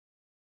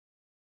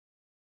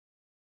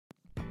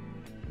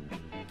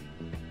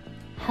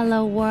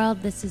Hello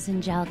world, this is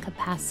Angelica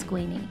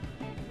Pasquini.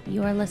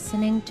 You are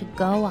listening to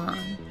Go On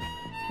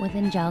with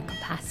Angelica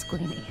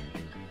Pasquini,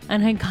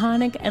 an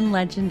iconic and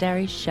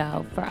legendary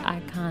show for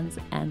icons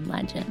and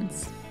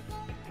legends.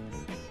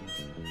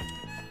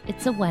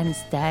 It's a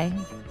Wednesday,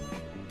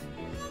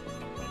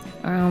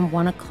 around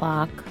 1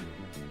 o'clock.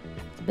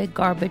 It's a big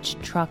garbage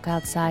truck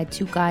outside,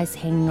 two guys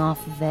hanging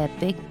off of it,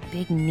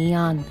 big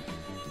neon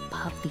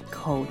puffy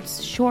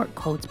coats, short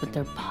coats, but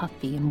they're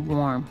puffy and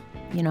warm.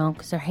 You know,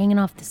 because they're hanging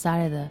off the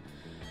side of the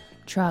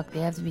truck. They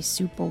have to be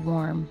super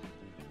warm.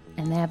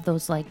 And they have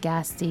those, like,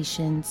 gas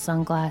station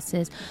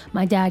sunglasses.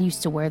 My dad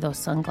used to wear those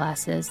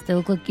sunglasses. They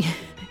look like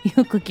you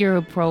look like you're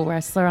a pro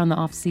wrestler on the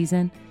off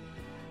season.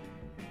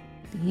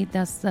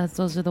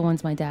 Those are the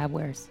ones my dad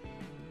wears.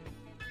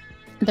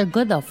 They're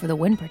good, though, for the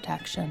wind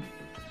protection.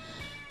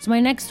 So my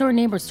next door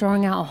neighbor's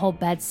throwing out a whole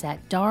bed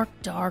set. Dark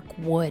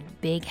wood,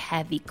 big,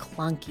 heavy,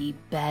 clunky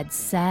bed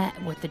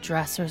set with the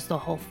dressers, the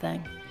whole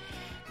thing.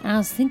 And I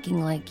was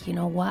thinking, like, you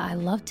know what? I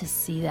love to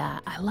see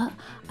that. I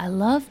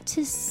love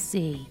to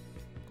see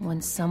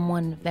when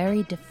someone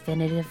very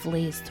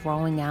definitively is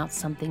throwing out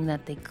something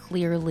that they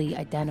clearly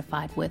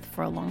identified with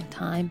for a long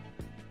time.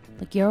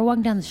 Like, you ever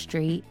walk down the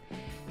street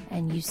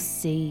and you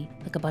see,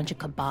 like, a bunch of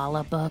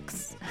Kabbalah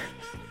books?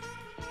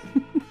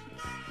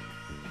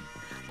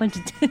 bunch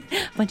of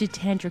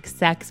tantric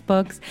sex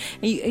books.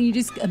 And you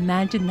just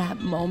imagine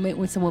that moment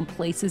when someone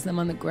places them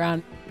on the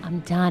ground. I'm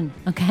done,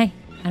 okay?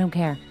 I don't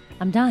care.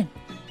 I'm done.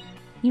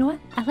 You know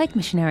what? I like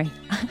missionary.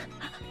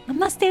 I'm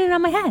not standing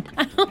on my head.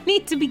 I don't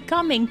need to be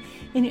coming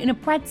in a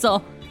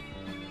pretzel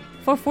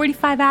for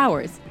 45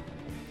 hours.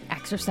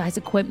 Exercise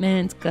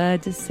equipment, it's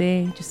good to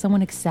see. Just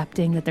someone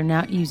accepting that they're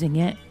not using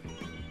it.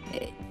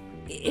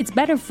 It's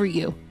better for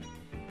you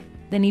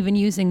than even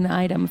using the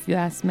item, if you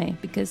ask me.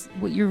 Because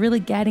what you're really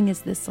getting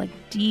is this, like,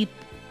 deep,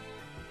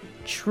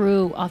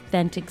 true,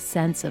 authentic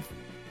sense of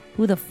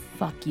who the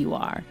fuck you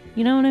are.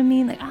 You know what I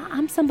mean? Like,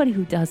 I'm somebody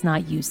who does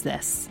not use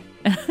this.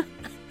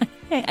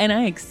 And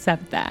I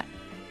accept that.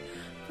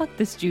 Fuck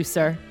this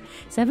juicer.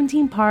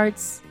 17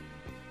 parts.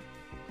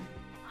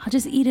 I'll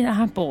just eat an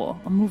apple.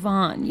 I'll move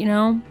on, you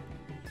know?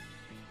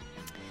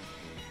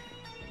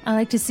 I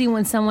like to see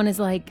when someone is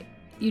like,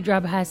 you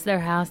drive past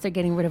their house, they're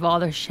getting rid of all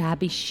their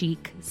shabby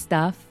chic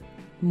stuff.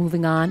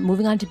 Moving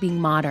on to being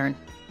modern.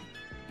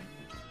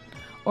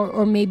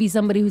 Or maybe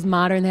somebody who's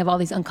modern, they have all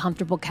these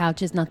uncomfortable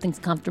couches, nothing's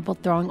comfortable,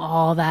 throwing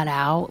all that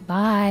out.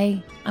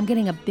 Bye. I'm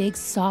getting a big,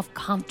 soft,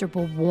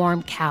 comfortable,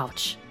 warm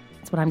couch.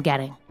 That's what I'm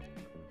getting.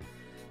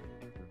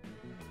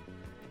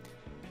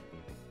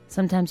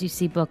 Sometimes you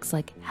see books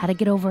like How to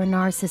Get Over a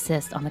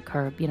Narcissist on the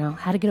curb, you know,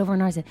 How to Get Over a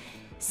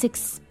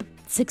Narcissist,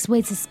 six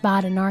ways to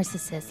spot a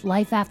narcissist,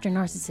 life after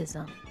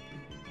narcissism.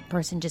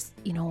 Person just,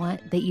 you know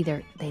what,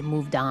 they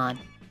moved on.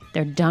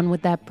 They're done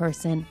with that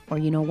person, or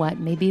you know what,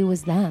 maybe it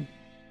was them.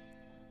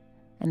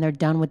 And they're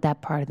done with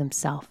that part of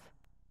themselves.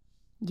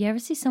 You ever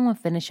see someone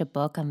finish a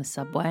book on the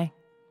subway?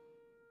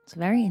 It's a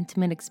very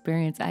intimate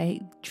experience I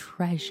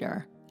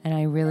treasure and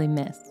I really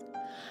miss.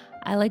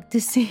 I like to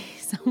see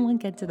someone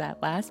get to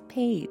that last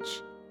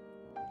page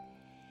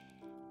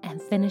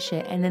and finish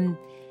it. And then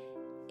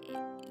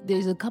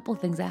there's a couple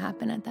things that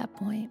happen at that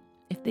point.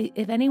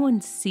 If anyone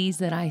sees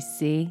that I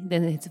see,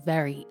 then it's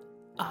very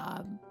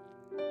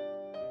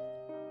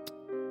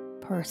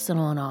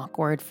personal and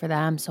awkward for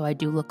them. So I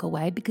do look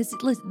away because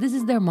this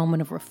is their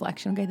moment of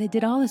reflection. Okay, they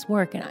did all this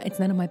work and it's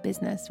none of my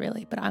business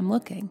really, but I'm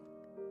looking.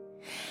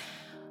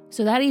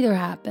 So that either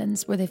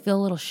happens where they feel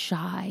a little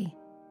shy.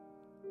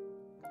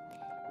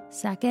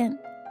 Second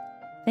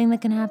thing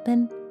that can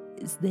happen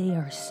is they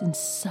are in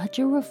such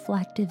a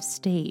reflective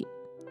state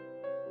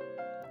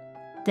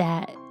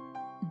that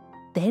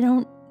they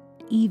don't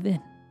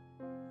even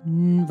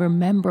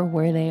remember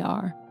where they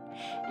are.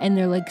 And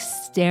they're like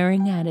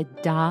staring at a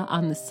dot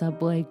on the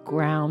subway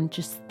ground,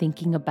 just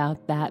thinking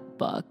about that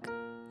book,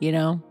 you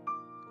know?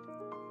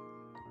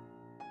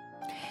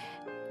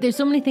 There's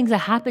so many things that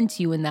happen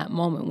to you in that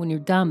moment when you're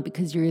done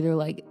because you're either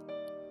like,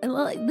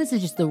 this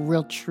is just the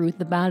real truth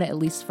about it, at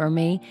least for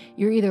me.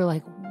 You're either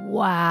like,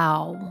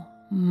 wow,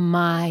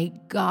 my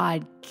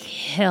God,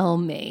 kill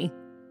me.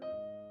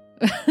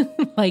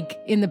 Like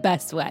in the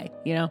best way,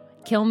 you know?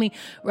 Kill me,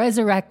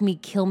 resurrect me,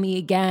 kill me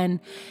again.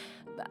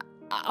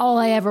 All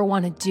I ever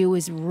want to do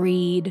is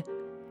read.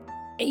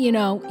 You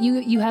know,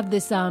 you have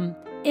this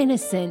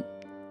innocent,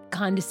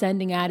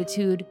 condescending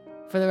attitude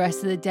for the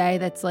rest of the day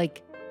that's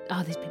like,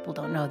 oh, these people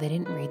don't know. They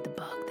didn't read the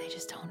book. They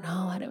just don't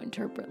know how to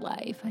interpret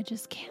life. I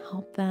just can't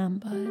help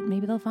them, but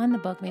maybe they'll find the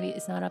book. Maybe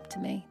it's not up to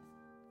me.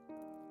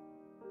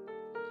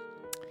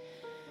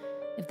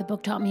 If the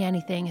book taught me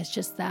anything, it's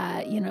just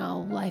that, you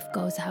know, life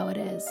goes how it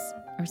is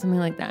or something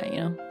like that, you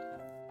know?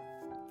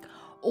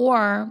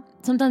 Or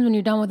sometimes when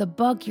you're done with a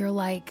book, you're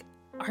like,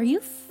 are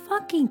you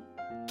fucking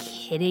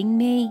kidding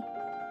me?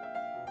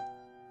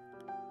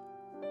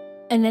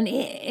 And then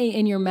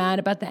and you're mad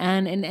about the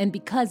end. And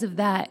because of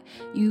that,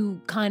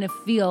 you kind of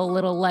feel a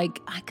little like,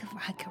 I could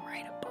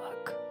write a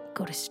book.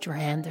 Go to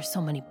Strand. There's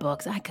so many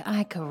books. I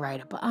could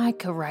write a book. I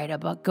could write a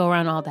book. Go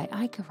around all day.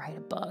 I could write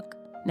a book.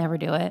 Never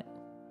do it.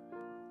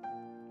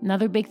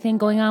 Another big thing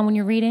going on when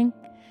you're reading,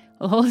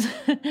 or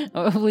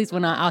at least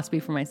when I'll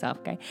speak for myself,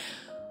 okay?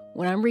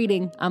 When I'm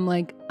reading, I'm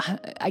like,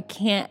 I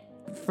can't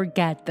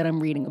forget that I'm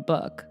reading a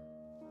book.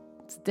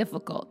 It's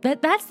difficult.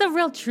 That's the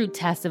real true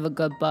test of a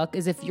good book,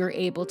 is if you're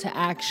able to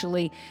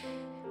actually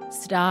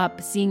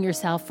stop seeing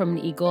yourself from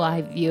an eagle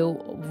eye view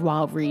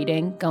while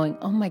reading, going,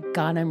 oh my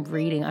God, I'm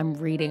reading.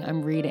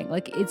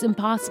 Like, it's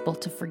impossible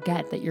to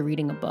forget that you're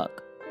reading a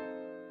book.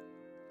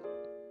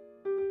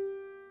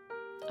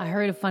 I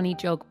heard a funny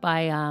joke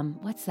by,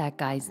 what's that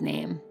guy's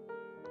name?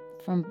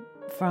 From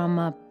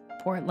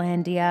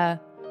Portlandia,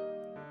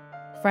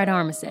 Fred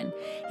Armisen.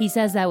 He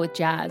says that with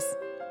jazz.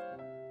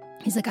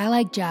 He's like, I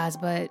like jazz,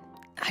 but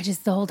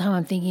the whole time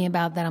I'm thinking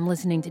about that I'm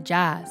listening to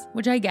jazz,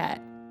 which I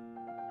get.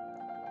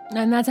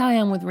 And that's how I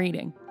am with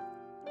reading.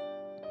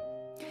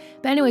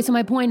 But anyway, so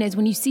my point is,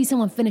 when you see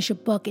someone finish a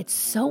book, it's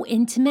so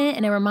intimate,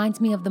 and it reminds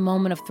me of the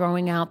moment of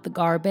throwing out the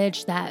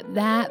garbage, that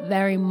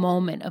very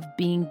moment of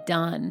being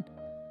done.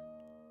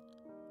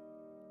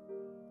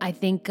 I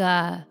think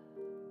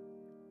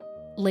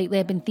lately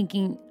I've been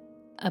thinking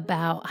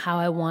about how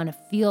I want to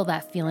feel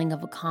that feeling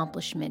of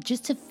accomplishment,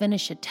 just to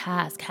finish a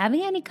task.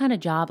 Having any kind of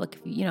job, like,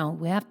 we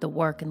have to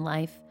work in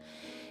life.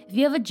 If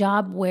you have a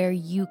job where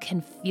you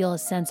can feel a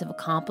sense of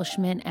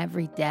accomplishment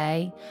every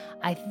day,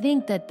 I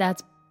think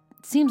that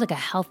seems like a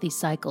healthy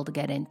cycle to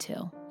get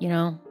into,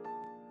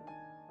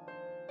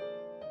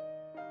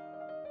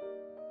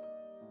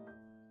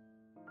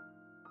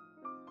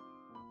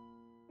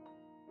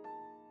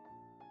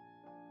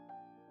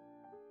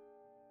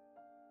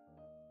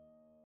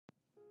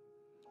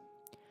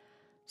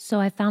 So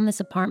I found this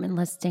apartment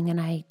listing, and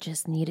I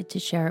just needed to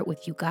share it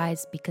with you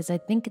guys because I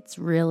think it's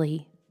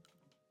really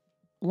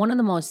one of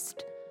the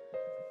most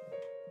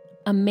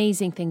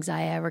amazing things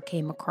I ever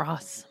came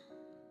across.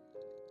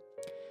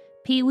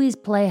 Pee-wee's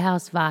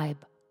Playhouse vibe,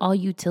 all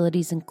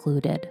utilities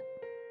included.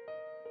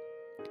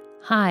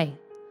 Hi,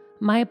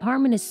 my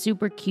apartment is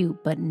super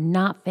cute, but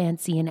not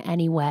fancy in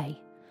any way.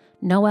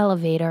 No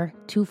elevator,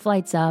 2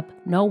 flights up,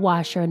 no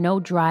washer, no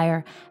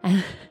dryer,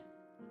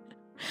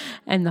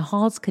 and the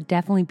halls could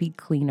definitely be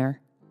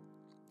cleaner.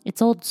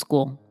 It's old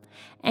school.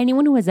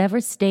 Anyone who has ever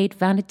stayed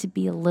found it to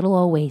be a little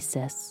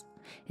oasis.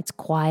 It's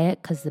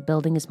quiet because the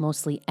building is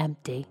mostly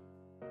empty.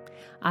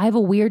 I have a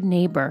weird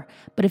neighbor,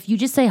 but if you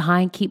just say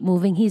hi and keep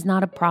moving, he's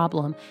not a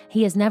problem.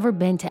 He has never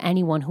been to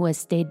anyone who has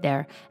stayed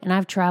there, and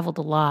I've traveled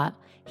a lot.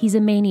 He's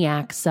a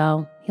maniac,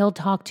 so he'll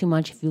talk too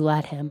much if you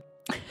let him.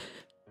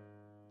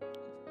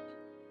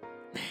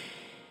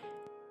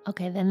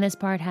 Okay, then this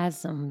part has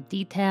some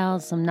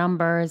details, some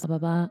numbers, blah,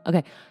 blah, blah.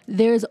 Okay,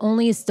 there's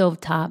only a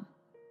stovetop.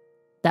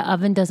 The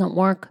oven doesn't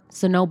work,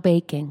 so no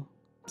baking.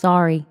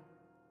 Sorry.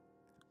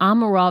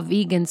 I'm a raw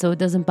vegan, so it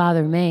doesn't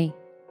bother me.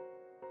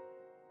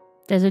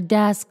 There's a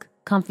desk,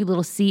 comfy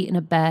little seat, and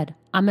a bed.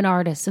 I'm an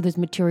artist, so there's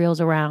materials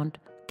around.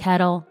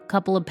 Kettle,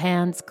 couple of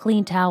pans,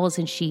 clean towels,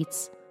 and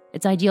sheets.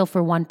 It's ideal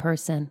for one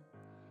person.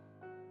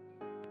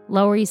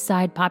 Lower East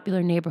Side,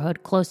 popular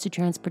neighborhood, close to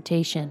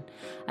transportation.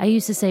 I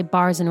used to say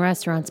bars and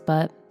restaurants,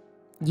 but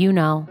you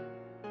know.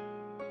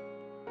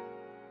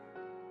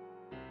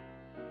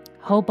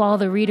 Hope all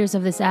the readers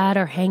of this ad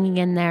are hanging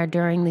in there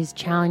during these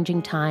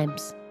challenging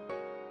times.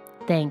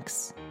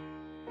 Thanks.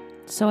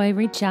 So I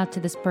reached out to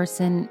this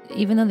person,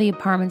 even though the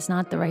apartment's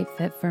not the right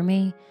fit for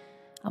me.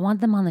 I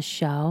want them on the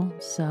show,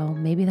 so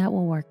maybe that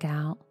will work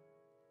out.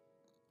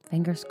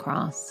 Fingers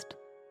crossed.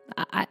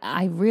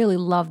 I really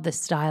love the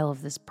style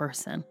of this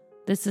person.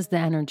 This is the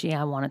energy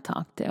I want to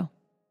talk to.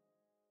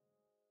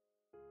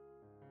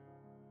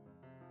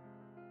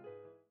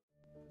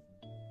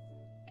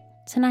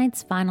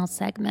 Tonight's final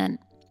segment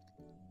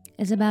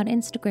is about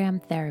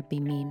Instagram therapy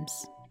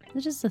memes.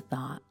 It's just a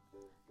thought,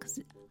 because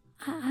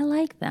I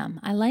like them.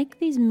 I like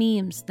these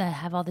memes that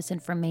have all this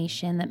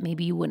information that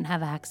maybe you wouldn't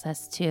have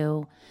access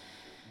to.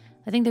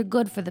 I think they're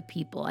good for the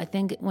people. I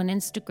think when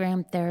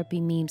Instagram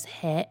therapy memes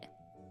hit,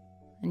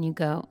 and you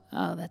go,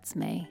 oh, that's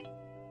me.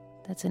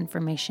 That's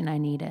information I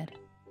needed.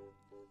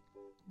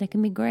 They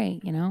can be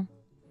great, you know?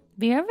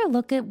 Do you ever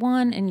look at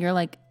one and you're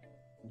like,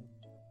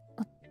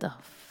 what the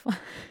fuck?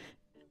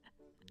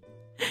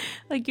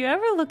 Like, you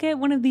ever look at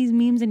one of these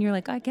memes and you're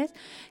like, I guess,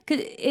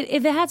 because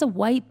if it has a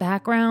white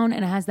background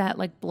and it has that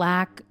like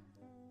black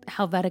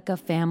Helvetica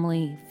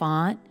family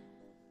font,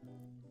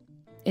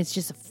 it's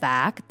just a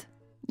fact,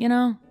 you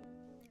know?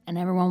 And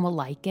everyone will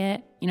like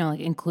it, you know, like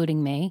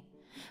including me.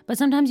 But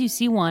sometimes you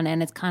see one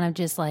and it's kind of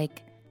just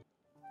like,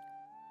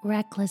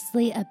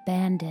 recklessly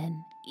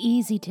abandon,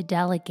 easy to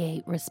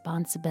delegate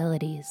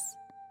responsibilities,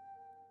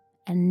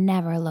 and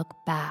never look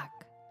back.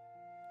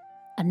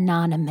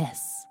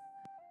 Anonymous.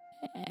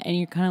 And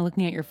you're kind of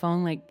looking at your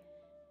phone like,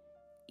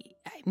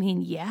 I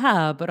mean,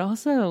 yeah, but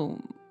also,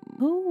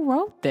 who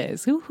wrote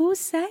this? Who's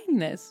saying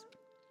this?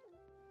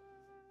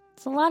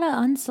 It's a lot of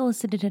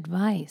unsolicited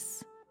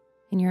advice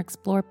in your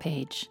Explore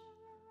page.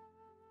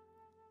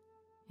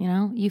 You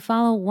know, you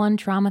follow one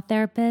trauma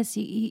therapist,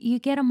 you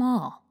get them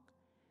all.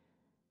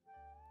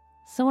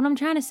 So what I'm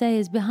trying to say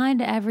is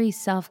behind every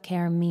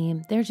self-care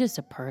meme, there's just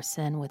a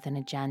person with an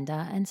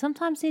agenda. And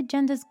sometimes the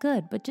agenda's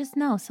good, but just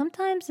know,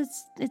 sometimes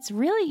it's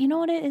really, you know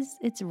what it is?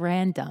 It's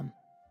random.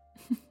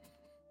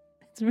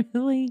 It's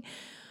really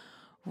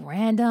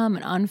random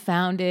and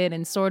unfounded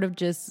and sort of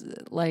just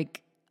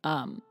like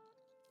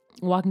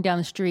walking down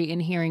the street and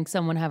hearing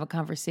someone have a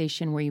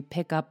conversation where you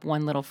pick up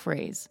one little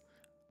phrase.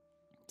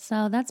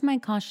 So that's my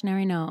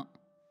cautionary note,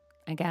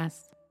 I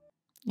guess.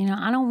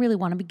 I don't really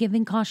want to be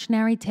giving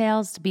cautionary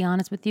tales, to be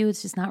honest with you.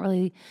 It's just not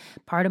really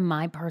part of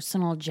my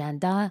personal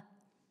agenda.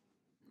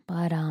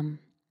 But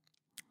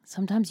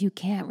sometimes you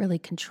can't really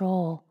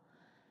control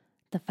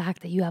the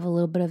fact that you have a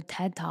little bit of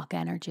TED Talk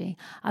energy.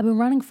 I've been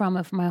running from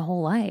it for my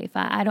whole life.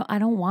 I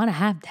don't want to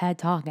have TED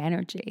Talk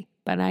energy,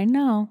 but I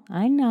know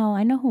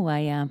who I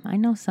am. I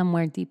know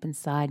somewhere deep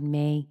inside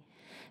me,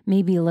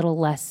 maybe a little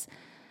less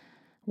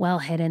well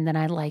hidden than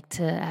I'd like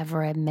to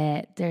ever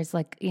admit. There's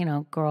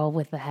girl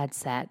with a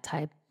headset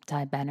type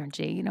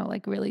energy,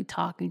 like really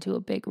talking to a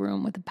big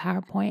room with a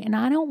PowerPoint. And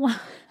I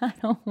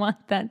don't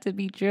want that to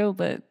be true,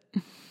 but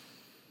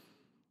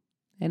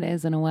it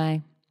is in a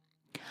way.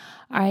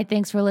 All right,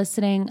 thanks for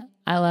listening.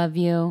 I love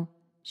you.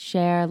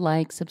 Share,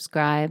 like,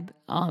 subscribe,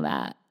 all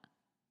that.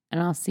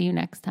 And I'll see you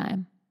next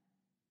time.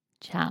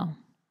 Ciao.